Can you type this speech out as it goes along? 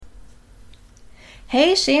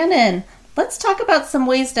Hey Shannon, let's talk about some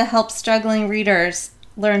ways to help struggling readers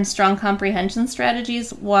learn strong comprehension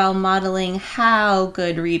strategies while modeling how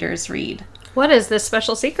good readers read. What is this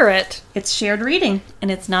special secret? It's shared reading, and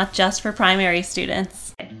it's not just for primary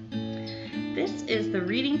students. This is the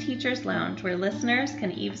Reading Teachers Lounge, where listeners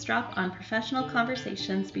can eavesdrop on professional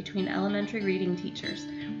conversations between elementary reading teachers.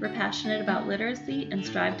 We're passionate about literacy and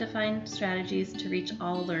strive to find strategies to reach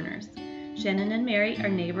all learners. Shannon and Mary are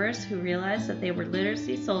neighbors who realized that they were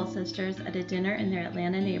literacy soul sisters at a dinner in their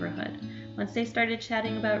Atlanta neighborhood. Once they started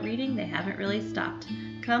chatting about reading, they haven't really stopped.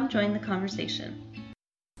 Come join the conversation.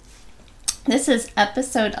 This is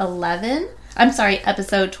episode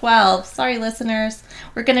 12. Sorry, listeners.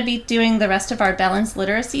 We're going to be doing the rest of our Balanced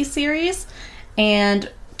Literacy series, and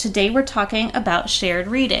today we're talking about shared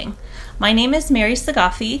reading. My name is Mary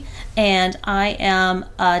Sagafi, and I am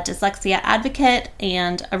a dyslexia advocate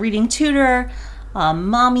and a reading tutor, a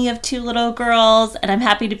mommy of 2 little girls, and I'm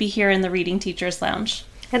happy to be here in the Reading Teachers Lounge.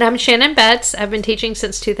 And I'm Shannon Betts. I've been teaching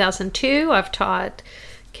since 2002. I've taught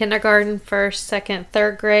kindergarten, 1st, 2nd,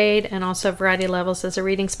 3rd grade, and also a variety of levels as a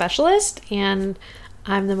reading specialist, and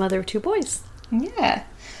I'm the mother of 2 boys. Yeah.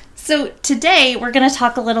 So today we're going to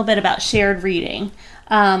talk a little bit about shared reading.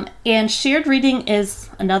 And shared reading is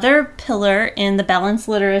another pillar in the Balanced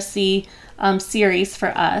Literacy series for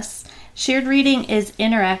us. Shared reading is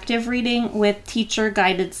interactive reading with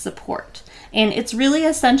teacher-guided support. And it's really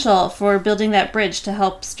essential for building that bridge to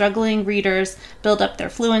help struggling readers build up their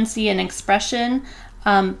fluency and expression,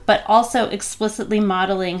 but also explicitly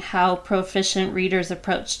modeling how proficient readers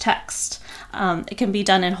approach text. It can be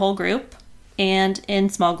done in whole group and in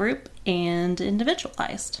small group and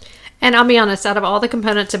individualized. And I'll be honest, out of all the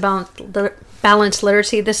components of balanced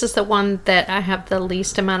literacy, this is the one that I have the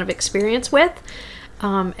least amount of experience with.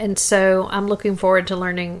 And so I'm looking forward to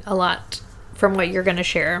learning a lot from what you're going to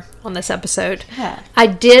share on this episode. Yeah. I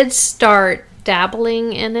did start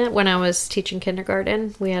dabbling in it when I was teaching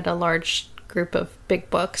kindergarten. We had a large group of big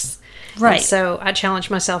books. Right. And so I challenged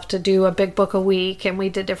myself to do a big book a week, and we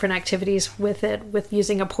did different activities with it, with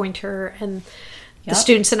using a pointer, and the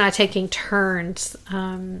students and I taking turns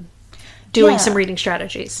doing some reading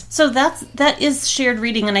strategies. So that is shared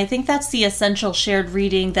reading, and I think that's the essential shared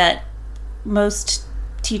reading that most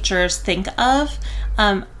teachers think of.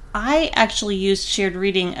 I actually used shared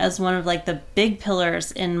reading as one of the big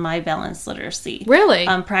pillars in my balanced literacy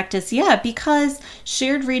practice. Yeah, because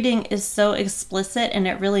shared reading is so explicit and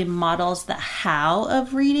it really models the how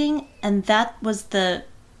of reading, and that was the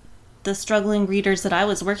struggling readers that I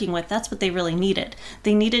was working with. That's what they really needed.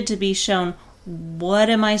 They needed to be shown, what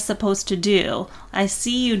am I supposed to do? I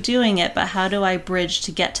see you doing it, but how do I bridge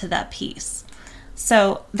to get to that piece?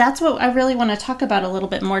 So that's what I really want to talk about a little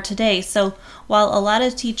bit more today. So while a lot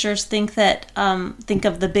of teachers think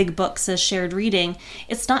of the big books as shared reading,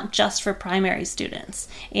 it's not just for primary students.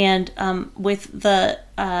 And with the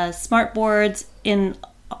smart boards in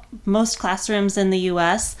most classrooms in the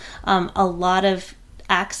U.S., a lot of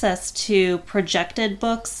access to projected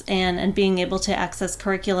books and being able to access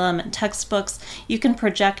curriculum and textbooks, you can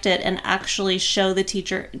project it and actually show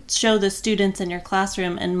the students in your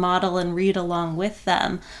classroom and model and read along with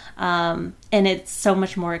them. And it's so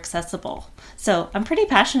much more accessible. So I'm pretty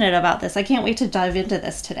passionate about this. I can't wait to dive into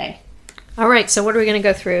this today. All right, so what are we going to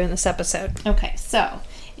go through in this episode? Okay, so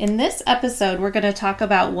in this episode, we're going to talk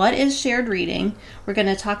about what is shared reading. We're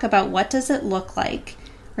going to talk about what does it look like.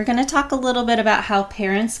 We're going to talk a little bit about how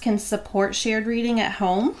parents can support shared reading at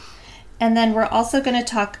home. And then we're also going to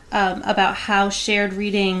talk about how shared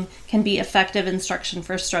reading can be effective instruction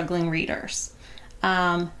for struggling readers.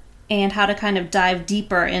 And how to kind of dive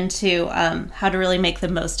deeper into how to really make the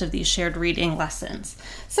most of these shared reading lessons.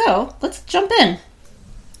 So let's jump in.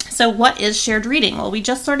 So what is shared reading? Well, we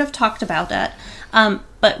just sort of talked about that.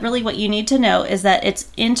 But really what you need to know is that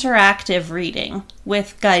it's interactive reading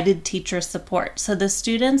with guided teacher support. So the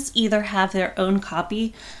students either have their own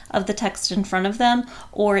copy of the text in front of them,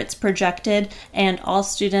 or it's projected, and all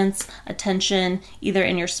students' attention, either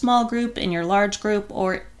in your small group, in your large group,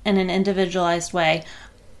 or in an individualized way,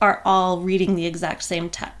 are all reading the exact same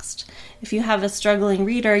text. If you have a struggling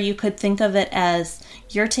reader, you could think of it as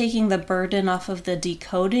you're taking the burden off of the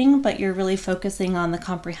decoding, but you're really focusing on the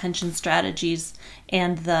comprehension strategies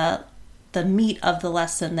and the meat of the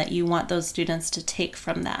lesson that you want those students to take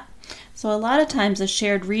from that. So a lot of times a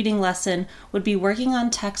shared reading lesson would be working on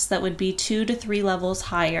text that would be 2 to 3 levels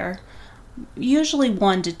higher, usually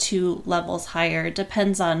 1 to 2 levels higher. It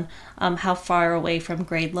depends on how far away from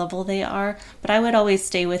grade level they are, but I would always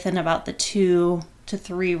stay within about the 2 to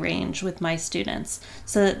 3 range with my students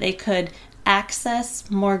so that they could access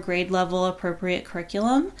more grade level appropriate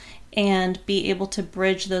curriculum and be able to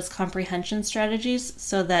bridge those comprehension strategies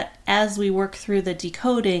so that as we work through the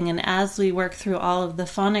decoding and as we work through all of the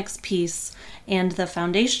phonics piece and the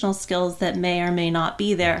foundational skills that may or may not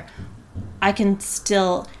be there, I can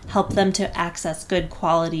still help them to access good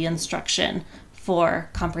quality instruction for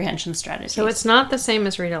comprehension strategies. So it's not the same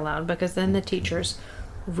as read aloud, because then the teacher's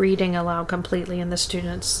reading aloud completely and the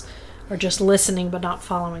students are just listening but not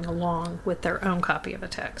following along with their own copy of a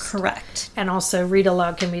text. Correct. And also read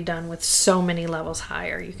aloud can be done with so many levels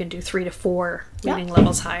higher. You can do 3 to 4 reading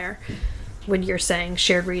levels higher. When you're saying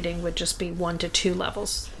shared reading would just be 1 to 2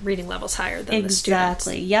 levels, reading levels higher than the students.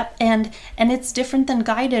 Exactly. Yep. And it's different than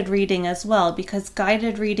guided reading as well, because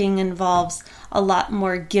guided reading involves a lot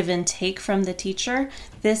more give and take from the teacher.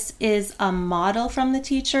 This is a model from the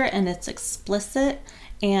teacher and it's explicit,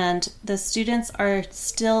 and the students are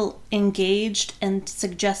still engaged and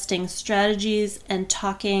suggesting strategies and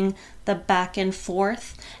talking the back and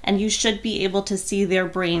forth, and you should be able to see their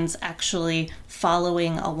brains actually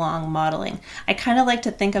following along modeling. I kind of like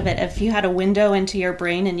to think of it if you had a window into your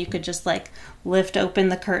brain and you could just like lift open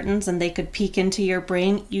the curtains and they could peek into your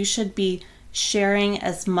brain. You should be sharing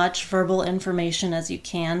as much verbal information as you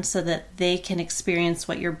can so that they can experience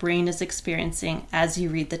what your brain is experiencing as you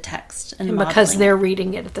read the text. And because they're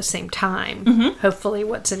reading it at the same time, hopefully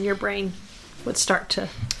what's in your brain would start to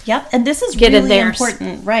and this is get really in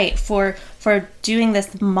important, right, for doing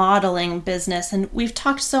this modeling business. And we've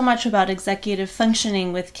talked so much about executive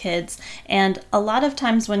functioning with kids, and a lot of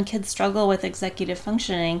times when kids struggle with executive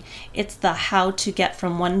functioning, it's the how to get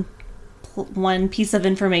from one piece of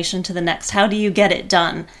information to the next. How do you get it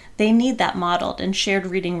done? They need that modeled, and shared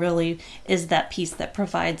reading really is that piece that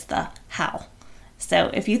provides the how.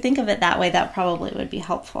 So if you think of it that way, that probably would be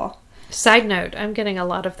helpful. Side note, I'm getting a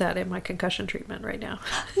lot of that in my concussion treatment right now.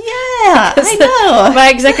 Yeah, I know. My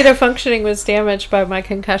executive functioning was damaged by my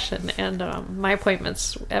concussion, and my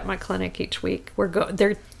appointments at my clinic each week,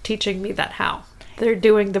 they're teaching me that how. They're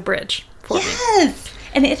doing the bridge for me. Yes.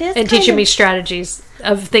 And it is, and teaching me strategies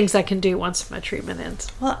of things I can do once my treatment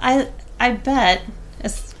ends. Well, I bet,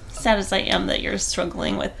 as sad as I am that you're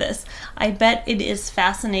struggling with this, I bet it is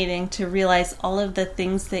fascinating to realize all of the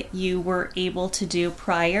things that you were able to do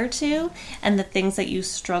prior to and the things that you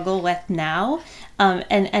struggle with now,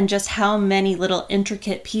 and just how many little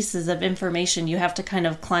intricate pieces of information you have to kind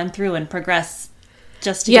of climb through and progress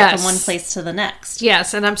just to get from one place to the next.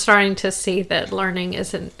 Yes, and I'm starting to see that learning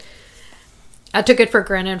isn't... I took it for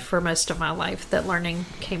granted for most of my life that learning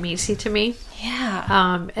came easy to me.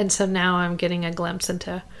 Yeah. And so now I'm getting a glimpse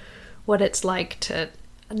into what it's like to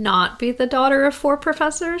not be the daughter of 4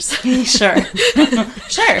 professors. Sure.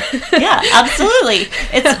 Sure. Yeah, absolutely.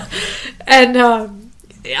 And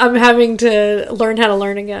I'm having to learn how to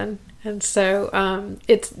learn again. And so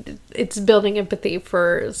it's building empathy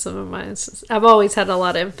for some of my... I've always had a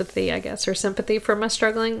lot of empathy, I guess, or sympathy for my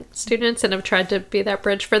struggling students, and I've tried to be that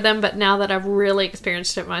bridge for them. But now that I've really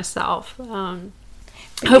experienced it myself,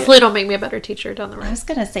 hopefully it'll make me a better teacher down the road. I was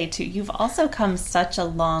going to say, too, you've also come such a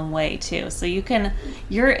long way, too. So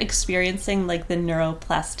you're experiencing like the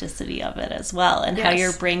neuroplasticity of it as well, and how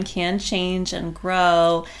your brain can change and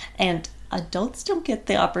grow, and adults don't get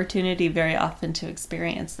the opportunity very often to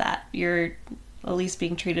experience that. You're at least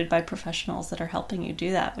being treated by professionals that are helping you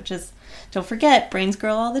do that, which is, don't forget, brains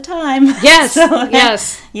grow all the time. Yes,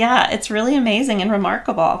 yes. Yeah, it's really amazing and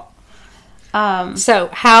remarkable. So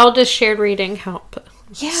how does shared reading help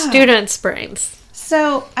students' brains?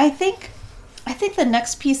 So I think the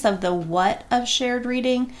next piece of the what of shared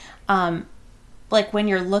reading, like when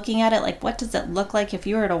you're looking at it, like what does it look like? If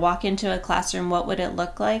you were to walk into a classroom, what would it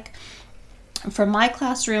look like? For my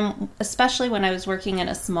classroom, especially when I was working in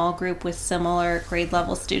a small group with similar grade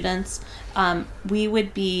level students, we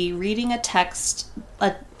would be reading a text,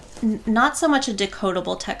 not so much a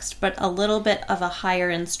decodable text, but a little bit of a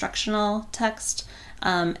higher instructional text,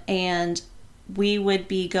 and we would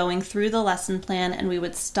be going through the lesson plan, and we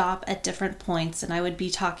would stop at different points, and I would be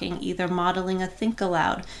talking, either modeling a think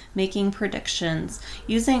aloud, making predictions,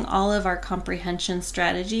 using all of our comprehension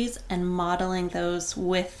strategies and modeling those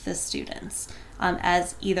with the students,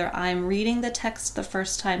 as either I'm reading the text the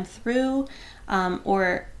first time through,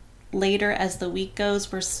 or later as the week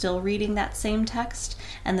goes, we're still reading that same text,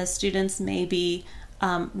 and the students may be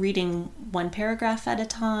reading 1 paragraph at a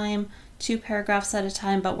time, 2 paragraphs at a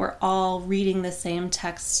time, but we're all reading the same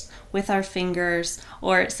text with our fingers.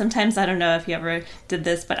 Or sometimes, I don't know if you ever did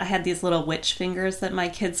this, but I had these little witch fingers that my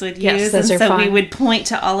kids would use. Those and are so fun. We would point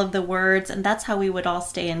to all of the words, and that's how we would all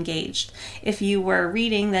stay engaged. If you were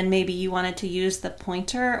reading, then maybe you wanted to use the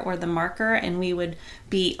pointer or the marker, and we would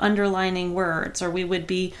be underlining words, or we would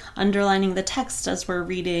be underlining the text as we're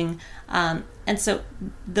reading. And so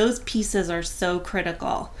those pieces are so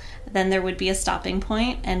critical. Then there would be a stopping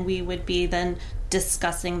point, and we would be then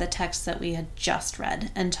discussing the text that we had just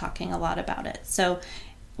read and talking a lot about it. So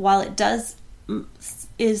while it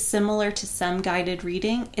is similar to some guided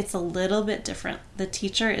reading, it's a little bit different. The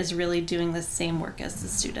teacher is really doing the same work as the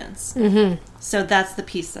students. Mm-hmm. So that's the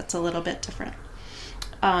piece that's a little bit different.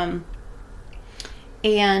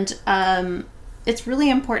 It's really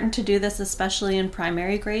important to do this, especially in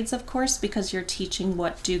primary grades, of course, because you're teaching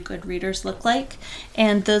what do good readers look like.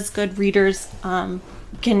 And those good readers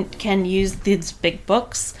can use these big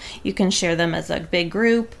books. You can share them as a big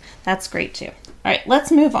group. That's great too. All right,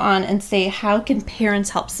 let's move on and say, how can parents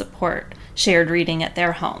help support shared reading at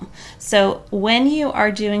their home? So when you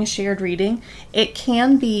are doing shared reading, it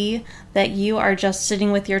can be that you are just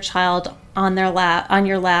sitting with your child on your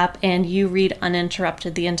lap, and you read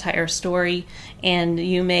uninterrupted the entire story, and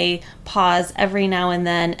you may pause every now and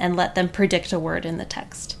then and let them predict a word in the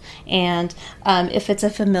text. And if it's a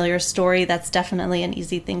familiar story, that's definitely an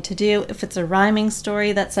easy thing to do. If it's a rhyming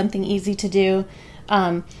story, that's something easy to do.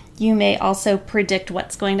 You may also predict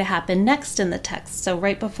what's going to happen next in the text. So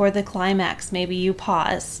right before the climax, maybe you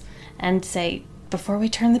pause and say, before we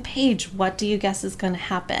turn the page, what do you guess is going to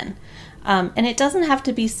happen? And it doesn't have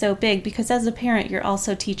to be so big, because as a parent, you're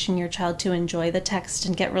also teaching your child to enjoy the text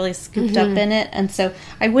and get really scooped up in it. And so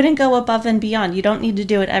I wouldn't go above and beyond. You don't need to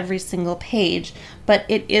do it every single page, but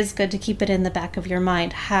it is good to keep it in the back of your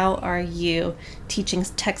mind. How are you teaching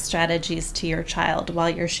text strategies to your child while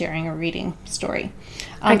you're sharing a reading story?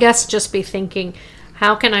 I guess just be thinking,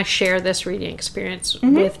 how can I share this reading experience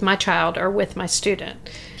with my child or with my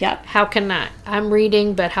student? Yep. How can I'm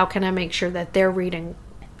reading, but how can I make sure that they're reading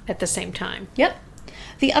at the same time? Yep.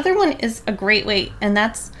 The other one is a great way, and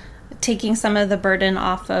that's taking some of the burden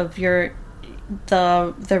off of the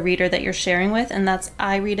reader that you're sharing with, and that's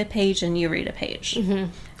I read a page and you read a page.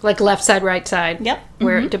 Mm-hmm. Like left side, right side. Yep.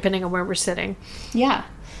 Where depending on where we're sitting. Yeah.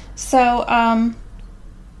 So,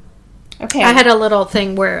 okay. I had a little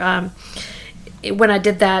thing where when I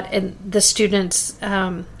did that, and the students,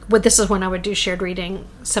 this is when I would do shared reading,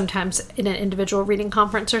 sometimes in an individual reading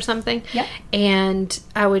conference or something. Yep. And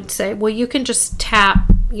I would say, well, you can just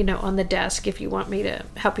tap, on the desk if you want me to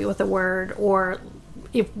help you with a word, or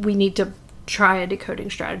if we need to try a decoding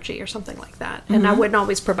strategy or something like that. And I wouldn't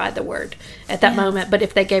always provide the word at that moment, but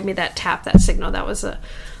if they gave me that signal, that was a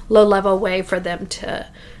low-level way for them to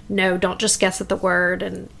know, don't just guess at the word,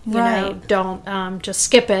 and don't just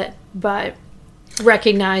skip it, but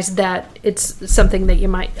recognize that it's something that you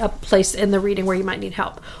might a place in the reading where you might need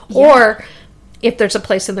help, or if there's a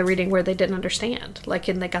place in the reading where they didn't understand,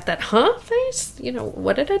 and they got that face,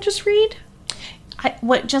 what did I just read?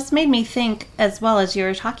 What just made me think, as well as you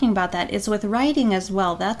were talking about that, is with writing as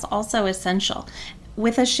well. That's also essential.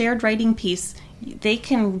 With a shared writing piece, they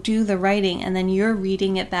can do the writing and then you're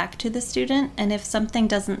reading it back to the student. And if something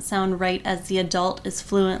doesn't sound right as the adult is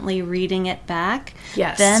fluently reading it back,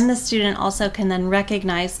 then the student also can then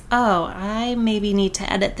recognize, oh, I maybe need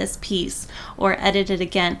to edit this piece or edit it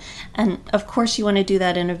again. And of course you want to do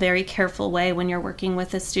that in a very careful way when you're working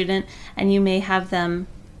with a student, and you may have them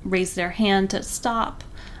raise their hand to stop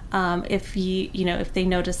if if they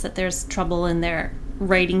notice that there's trouble in their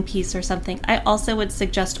writing piece or something. I also would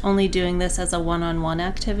suggest only doing this as a one-on-one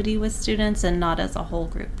activity with students and not as a whole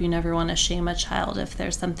group. You never want to shame a child if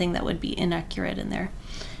there's something that would be inaccurate in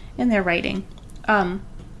their writing.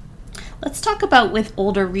 Let's talk about, with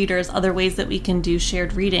older readers, other ways that we can do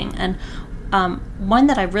shared reading. And one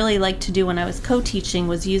that I really liked to do when I was co-teaching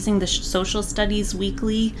was using the social studies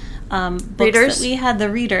weekly books that we had, the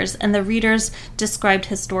readers. And the readers described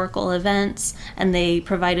historical events, and they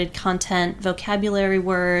provided content, vocabulary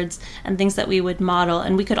words, and things that we would model.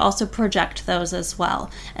 And we could also project those as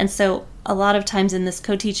well. And so a lot of times in this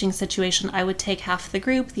co-teaching situation, I would take half the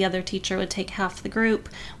group, the other teacher would take half the group.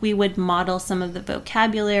 We would model some of the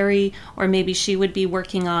vocabulary, or maybe she would be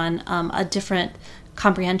working on a different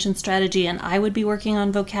comprehension strategy and I would be working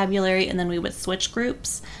on vocabulary, and then we would switch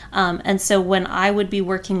groups. And so when I would be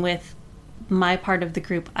working with my part of the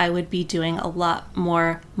group, I would be doing a lot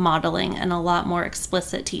more modeling and a lot more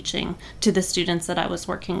explicit teaching to the students that I was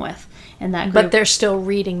working with in that group. But they're still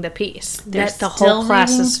reading the piece. The whole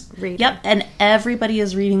class is reading. Yep, and everybody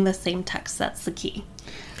is reading the same text. That's the key.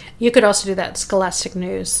 You could also do that. Scholastic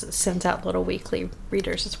News sends out little weekly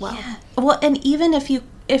readers as well. Yeah. Well, and even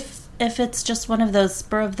if if it's just one of those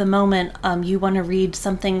spur of the moment, you want to read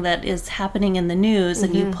something that is happening in the news,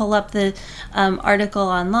 and you pull up the article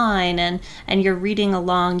online, and you're reading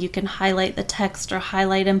along, you can highlight the text or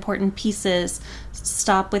highlight important pieces,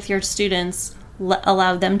 stop with your students,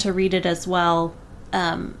 allow them to read it as well.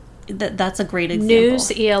 That's a great example.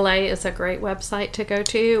 News ELA is a great website to go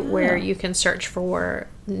to where you can search for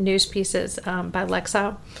news pieces by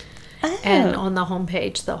Lexile. Oh. And on the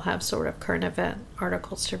homepage, they'll have sort of current event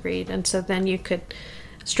articles to read. And so then you could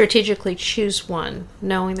strategically choose one,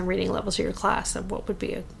 knowing the reading levels of your class and what would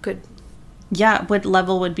be a good... Yeah, what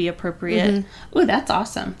level would be appropriate. Ooh, that's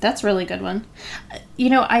awesome. That's a really good one.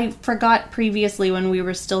 I forgot previously when we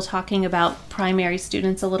were still talking about primary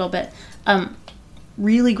students a little bit,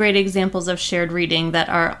 really great examples of shared reading that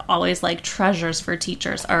are always like treasures for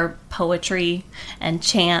teachers are poetry and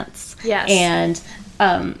chants. Yes. And,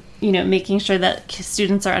 making sure that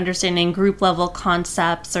students are understanding group level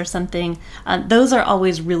concepts or something. Those are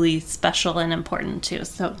always really special and important too.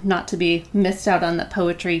 So not to be missed out on the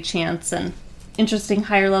poetry, chants, and interesting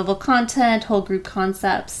higher level content, whole group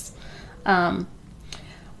concepts. A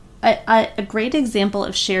great example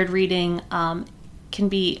of shared reading can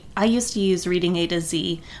be, I used to use Reading A to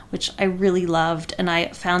Z, which I really loved, and I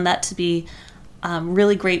found that to be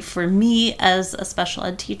really great for me as a special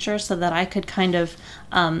ed teacher so that I could kind of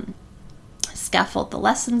scaffold the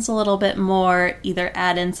lessons a little bit more, either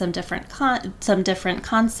add in some different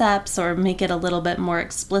concepts or make it a little bit more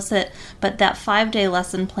explicit. But that 5-day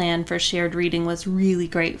lesson plan for shared reading was really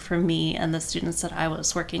great for me and the students that I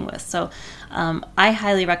was working with. So I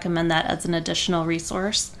highly recommend that as an additional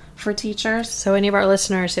resource for teachers. So any of our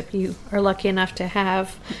listeners, if you are lucky enough to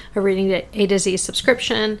have a Reading A to Z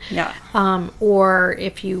subscription, or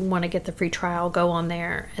if you want to get the free trial, go on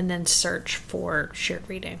there and then search for shared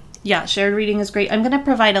reading. Yeah, shared reading is great. I'm going to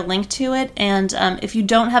provide a link to it, and if you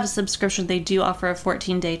don't have a subscription, they do offer a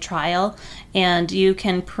 14-day trial, and you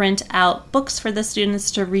can print out books for the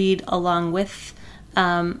students to read along with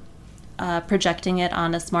projecting it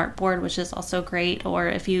on a smart board, which is also great. Or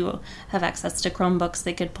if you have access to Chromebooks,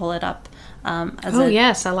 they could pull it up.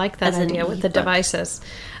 Yes, I like that idea with the devices.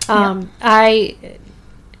 I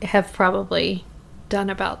have probably done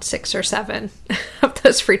about 6 or 7 of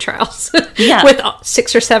those free trials with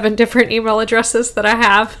 6 or 7 different email addresses that I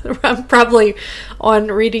have. I'm probably on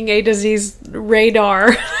Reading A to Z's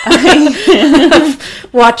radar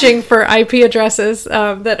watching for IP addresses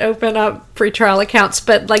that open up free trial accounts,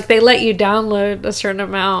 but like they let you download a certain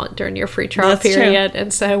amount during your free trial period. True.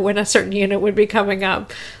 And so when a certain unit would be coming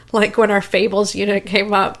up, like when our Fables unit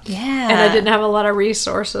came up, and I didn't have a lot of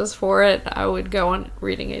resources for it, I would go on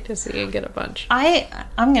Reading A to Z and get a bunch.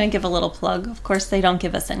 I'm going to give a little plug. Of course, they don't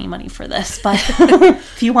give us any money for this, but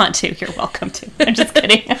if you want to, you're welcome to. I'm just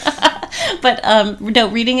kidding. But no,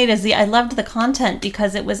 Reading A to Z, I loved the content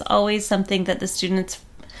because it was always something that the students...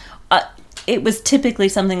 it was typically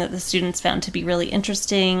something that the students found to be really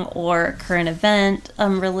interesting or current event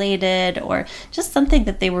related or just something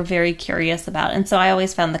that they were very curious about. And so I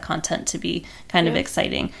always found the content to be kind of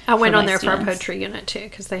exciting. I went on there for our poetry unit too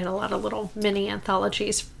because they had a lot of little mini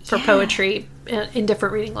anthologies for poetry in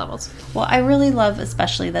different reading levels. Well, I really love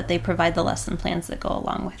especially that they provide the lesson plans that go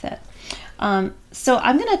along with it. So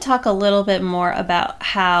I'm going to talk a little bit more about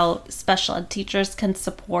how special ed teachers can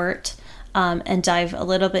support and dive a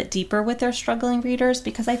little bit deeper with their struggling readers,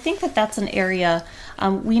 because I think that that's an area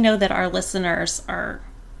we know that our listeners are,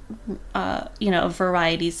 a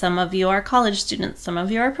variety. Some of you are college students, some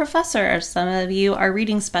of you are professors, some of you are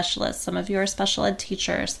reading specialists, some of you are special ed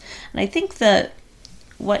teachers. And I think that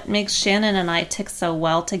what makes Shannon and I tick so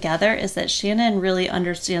well together is that Shannon really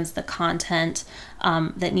understands the content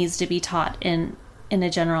that needs to be taught in a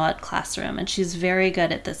general ed classroom, and she's very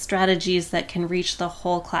good at the strategies that can reach the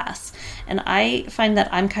whole class. And I find that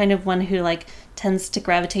I'm kind of one who tends to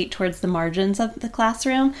gravitate towards the margins of the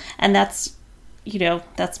classroom, and that's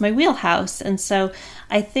my wheelhouse. And so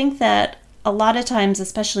I think that a lot of times,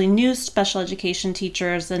 especially new special education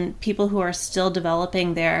teachers and people who are still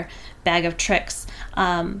developing their bag of tricks,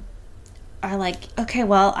 are like, okay,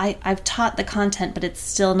 well, I've taught the content, but it's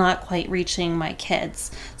still not quite reaching my kids.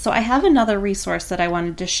 So I have another resource that I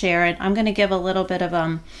wanted to share, and I'm going to give a little bit of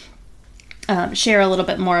share a little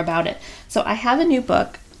bit more about it. So I have a new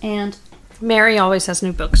book, and Mary always has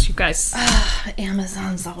new books, you guys.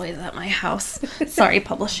 Amazon's always at my house. Sorry,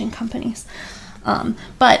 publishing companies.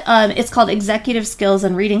 But it's called Executive Skills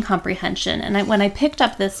and Reading Comprehension. And when I picked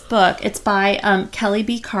up this book, it's by Kelly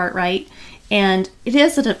B. Cartwright. And it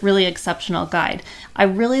is a really exceptional guide. I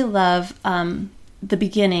really love the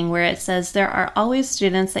beginning where it says there are always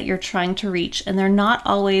students that you're trying to reach, and they're not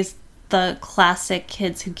always the classic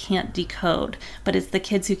kids who can't decode, but it's the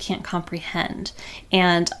kids who can't comprehend.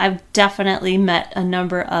 And I've definitely met a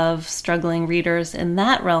number of struggling readers in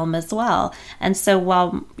that realm as well. And so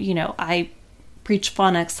while, I preach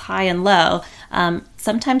phonics high and low,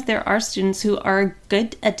 sometimes there are students who are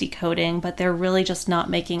good at decoding, but they're really just not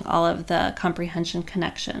making all of the comprehension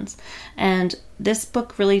connections. And this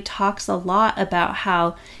book really talks a lot about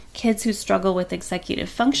how kids who struggle with executive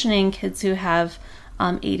functioning, kids who have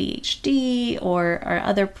ADHD or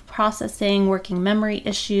other processing, working memory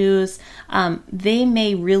issues, they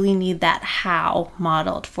may really need that how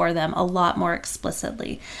modeled for them a lot more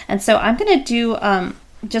explicitly. And so I'm going to do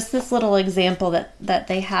just this little example that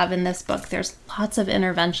they have in this book. There's lots of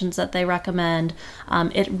interventions that they recommend.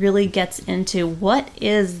 It really gets into what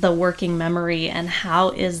is the working memory and how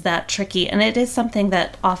is that tricky. And it is something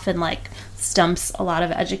that often stumps a lot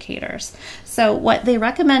of educators. So what they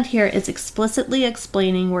recommend here is explicitly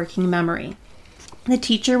explaining working memory. The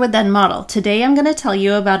teacher would then model, "Today I'm going to tell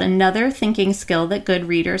you about another thinking skill that good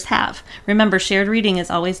readers have." Remember, shared reading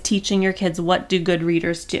is always teaching your kids what do good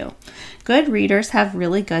readers do. Good readers have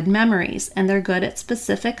really good memories, and they're good at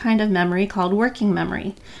specific kind of memory called working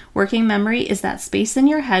memory. Working memory is that space in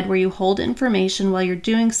your head where you hold information while you're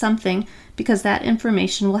doing something because that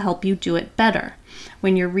information will help you do it better.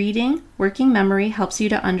 When you're reading, working memory helps you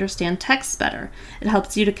to understand text better. It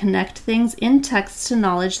helps you to connect things in text to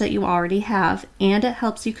knowledge that you already have, and it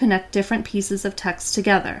helps you connect different pieces of text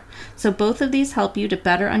together. So both of these help you to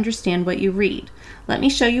better understand what you read. Let me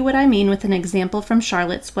show you what I mean with an example from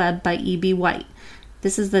Charlotte's Web by E.B. White.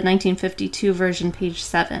 This is the 1952 version, page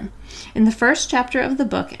 7. In the first chapter of the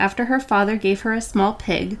book, after her father gave her a small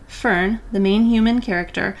pig, Fern, the main human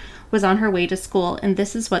character, was on her way to school, and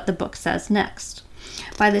this is what the book says next.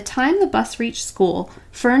 By the time the bus reached school,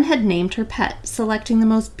 Fern had named her pet, selecting the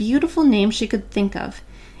most beautiful name she could think of.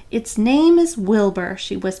 "Its name is Wilbur,"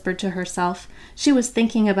 she whispered to herself. She was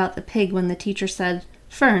thinking about the pig when the teacher said,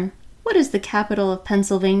 "Fern, what is the capital of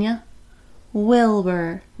Pennsylvania?"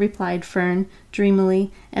 "Wilbur," replied Fern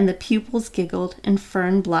dreamily, and the pupils giggled and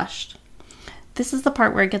Fern blushed. This is the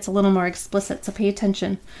part where it gets a little more explicit, so pay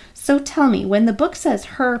attention. So tell me, when the book says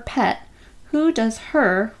her pet, who does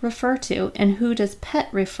her refer to and who does pet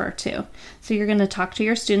refer to? So you're going to talk to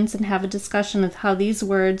your students and have a discussion of how these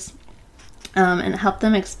words and help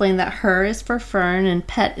them explain that her is for Fern and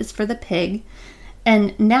pet is for the pig.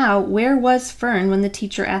 And now, where was Fern when the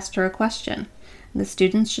teacher asked her a question? The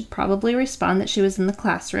students should probably respond that she was in the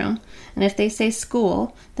classroom. And if they say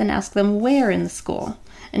school, then ask them where in the school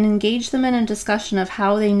and engage them in a discussion of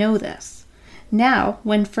how they know this. Now,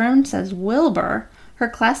 when Fern says Wilbur, her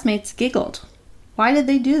classmates giggled. Why did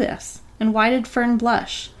they do this? And why did Fern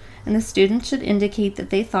blush? And the students should indicate that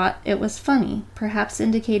they thought it was funny, perhaps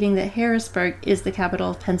indicating that Harrisburg is the capital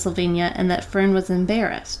of Pennsylvania and that Fern was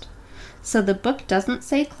embarrassed. So the book doesn't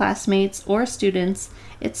say classmates or students,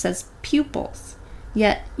 it says pupils.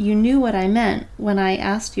 Yet you knew what I meant when I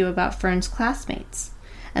asked you about Fern's classmates.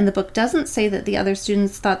 And the book doesn't say that the other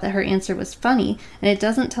students thought that her answer was funny, and it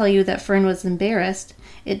doesn't tell you that Fern was embarrassed.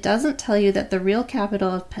 It doesn't tell you that the real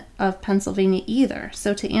capital of Pennsylvania either.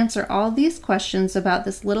 So to answer all these questions about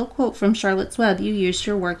this little quote from Charlotte's Web, you used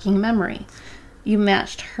your working memory. You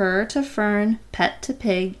matched her to Fern, pet to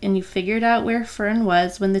pig, and you figured out where Fern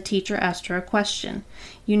was when the teacher asked her a question.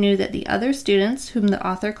 You knew that the other students, whom the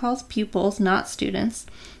author calls pupils, not students,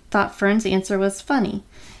 thought Fern's answer was funny.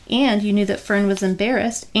 And you knew that Fern was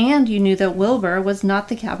embarrassed, and you knew that Wilbur was not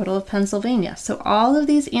the capital of Pennsylvania. So all of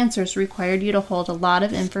these answers required you to hold a lot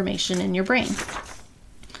of information in your brain.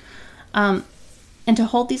 And to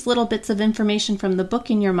hold these little bits of information from the book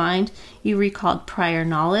in your mind, you recalled prior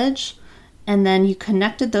knowledge, and then you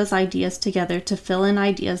connected those ideas together to fill in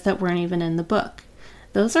ideas that weren't even in the book.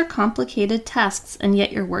 Those are complicated tasks, and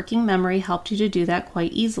yet your working memory helped you to do that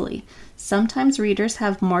quite easily. Sometimes readers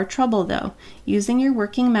have more trouble, though. Using your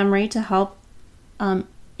working memory to help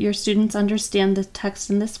your students understand the text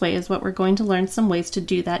in this way is what we're going to learn some ways to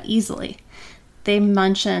do that easily. They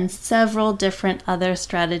mention several different other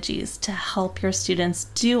strategies to help your students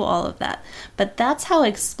do all of that. But that's how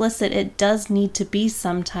explicit it does need to be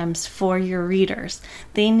sometimes for your readers.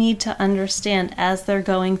 They need to understand as they're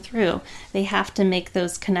going through. They have to make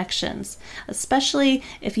those connections, especially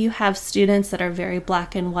if you have students that are very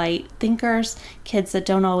black and white thinkers, kids that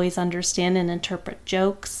don't always understand and interpret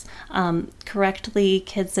jokes correctly,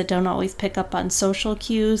 kids that don't always pick up on social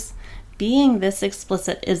cues. Being this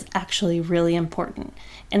explicit is actually really important,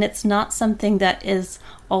 and it's not something that is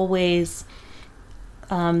always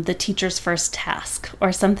the teacher's first task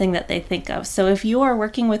or something that they think of. So if you are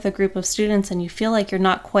working with a group of students and you feel like you're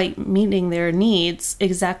not quite meeting their needs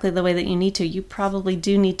exactly the way that you need to, you probably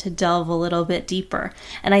do need to delve a little bit deeper.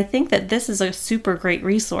 And I think that this is a super great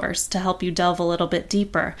resource to help you delve a little bit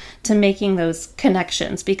deeper to making those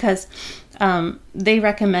connections, because they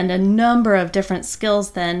recommend a number of different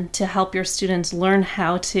skills then to help your students learn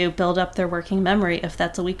how to build up their working memory if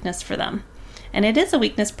that's a weakness for them. And it is a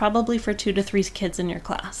weakness probably for 2 to 3 kids in your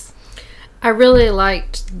class. I really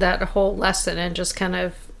liked that whole lesson and just kind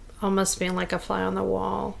of almost being like a fly on the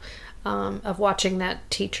wall of watching that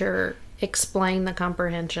teacher explain the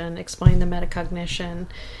comprehension, explain the metacognition,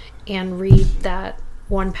 and read that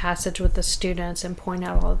one passage with the students and point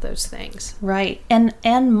out all of those things. Right. And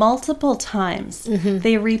multiple times.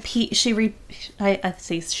 They repeat, I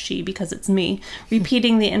say she because it's me,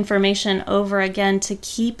 repeating the information over again to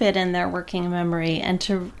keep it in their working memory and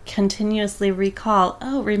to continuously recall,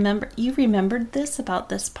 you remembered this about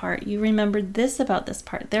this part. You remembered this about this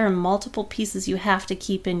part. There are multiple pieces you have to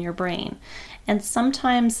keep in your brain. And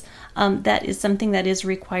sometimes that is something that is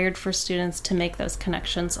required for students to make those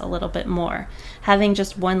connections a little bit more. Having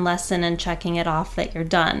just one lesson and checking it off that you're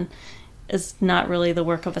done is not really the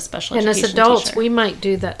work of a special education teacher. And as adults, we might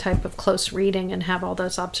do that type of close reading and have all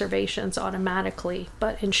those observations automatically.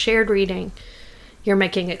 But in shared reading, you're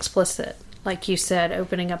making explicit, like you said,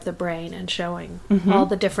 opening up the brain and showing all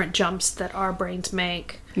the different jumps that our brains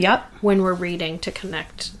make when we're reading to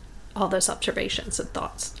connect all those observations and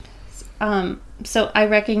thoughts. So I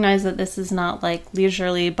recognize that this is not like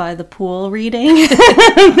leisurely by the pool reading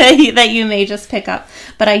that you may just pick up,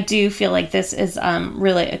 but I do feel like this is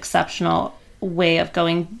really exceptional way of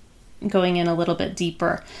going in a little bit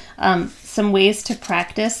deeper. Some ways to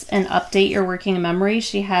practice and update your working memory.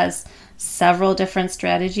 She has several different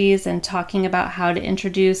strategies and talking about how to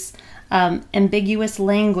introduce ambiguous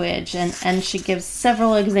language, and she gives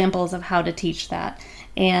several examples of how to teach that,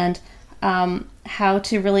 and how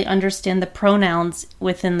to really understand the pronouns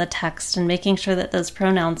within the text and making sure that those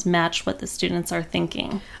pronouns match what the students are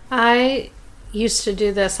thinking. I used to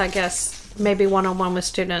do this, I guess, maybe one-on-one with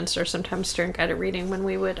students or sometimes during guided reading when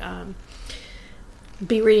we would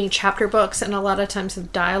be reading chapter books, and a lot of times the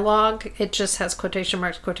dialogue, it just has quotation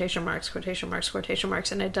marks, quotation marks, quotation marks, quotation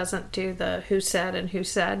marks, and it doesn't do the who said and who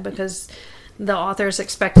said, because the author is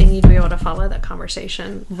expecting you to be able to follow that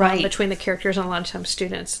conversation between the characters, and a lot of times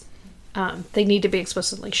students they need to be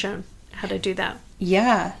explicitly shown how to do that.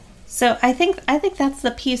 Yeah. So I think that's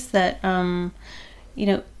the piece that,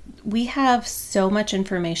 we have so much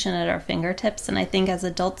information at our fingertips. And I think as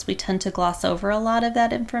adults, we tend to gloss over a lot of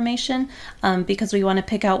that information because we want to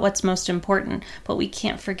pick out what's most important. But we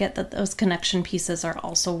can't forget that those connection pieces are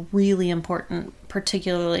also really important,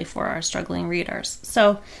 particularly for our struggling readers.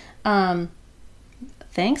 So,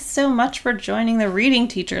 thanks so much for joining the Reading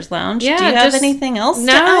Teachers Lounge. Yeah, do you have anything else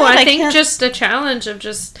to add? No, I think just a challenge of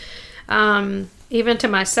just, even to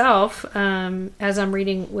myself, as I'm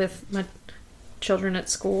reading with my children at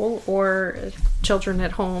school or children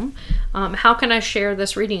at home, how can I share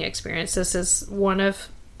this reading experience? This is one of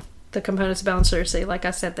the components of balanced literacy, like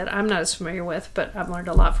I said, that I'm not as familiar with, but I've learned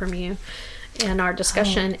a lot from you in our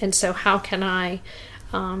discussion. And so how can I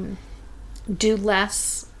do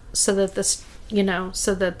less so that this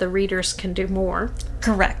so that the readers can do more.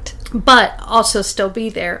 Correct. But also still be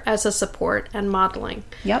there as a support and modeling.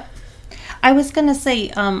 Yep. I was going to say,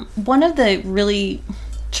 one of the really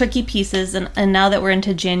tricky pieces, and now that we're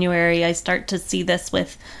into January, I start to see this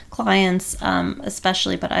with clients,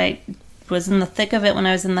 especially, but I was in the thick of it when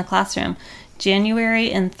I was in the classroom. January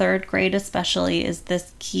in 3rd grade especially is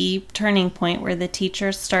this key turning point where the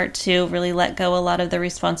teachers start to really let go a lot of the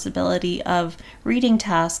responsibility of reading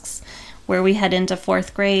tasks, where we head into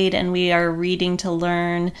 4th grade and we are reading to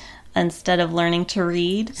learn instead of learning to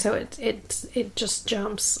read. So it just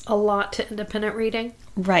jumps a lot to independent reading.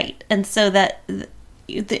 Right. And so that,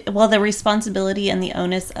 the responsibility and the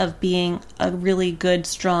onus of being a really good,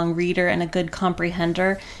 strong reader and a good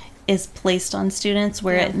comprehender is placed on students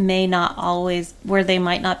where it may not always, where they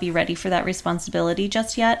might not be ready for that responsibility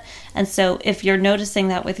just yet. And so if you're noticing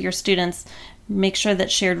that with your students, make sure that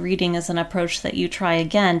shared reading is an approach that you try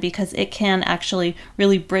again, because it can actually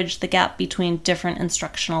really bridge the gap between different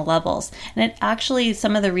instructional levels. And it actually,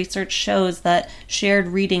 some of the research shows that shared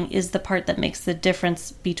reading is the part that makes the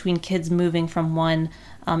difference between kids moving from one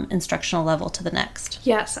instructional level to the next.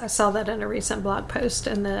 Yes, I saw that in a recent blog post,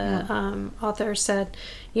 and the author said,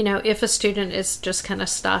 if a student is just kind of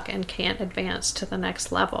stuck and can't advance to the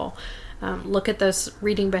next level, look at those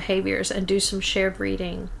reading behaviors and do some shared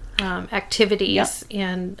reading activities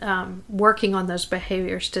and working on those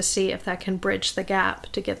behaviors to see if that can bridge the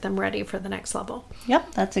gap to get them ready for the next level.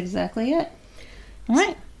 Yep, that's exactly it. All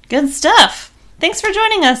right, good stuff. Thanks for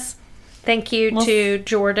joining us. Thank you to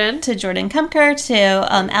Jordan. To Jordan Kemker, to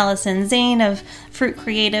Allison Zane of Fruit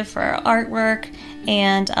Creative for our artwork,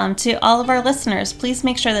 and to all of our listeners. Please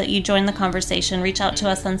make sure that you join the conversation. Reach out to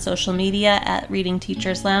us on social media at Reading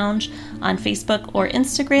Teachers Lounge on Facebook or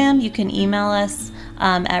Instagram. You can email us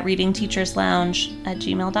at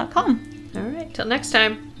readingteacherslounge@gmail.com. All right, till next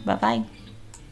time. Bye-bye.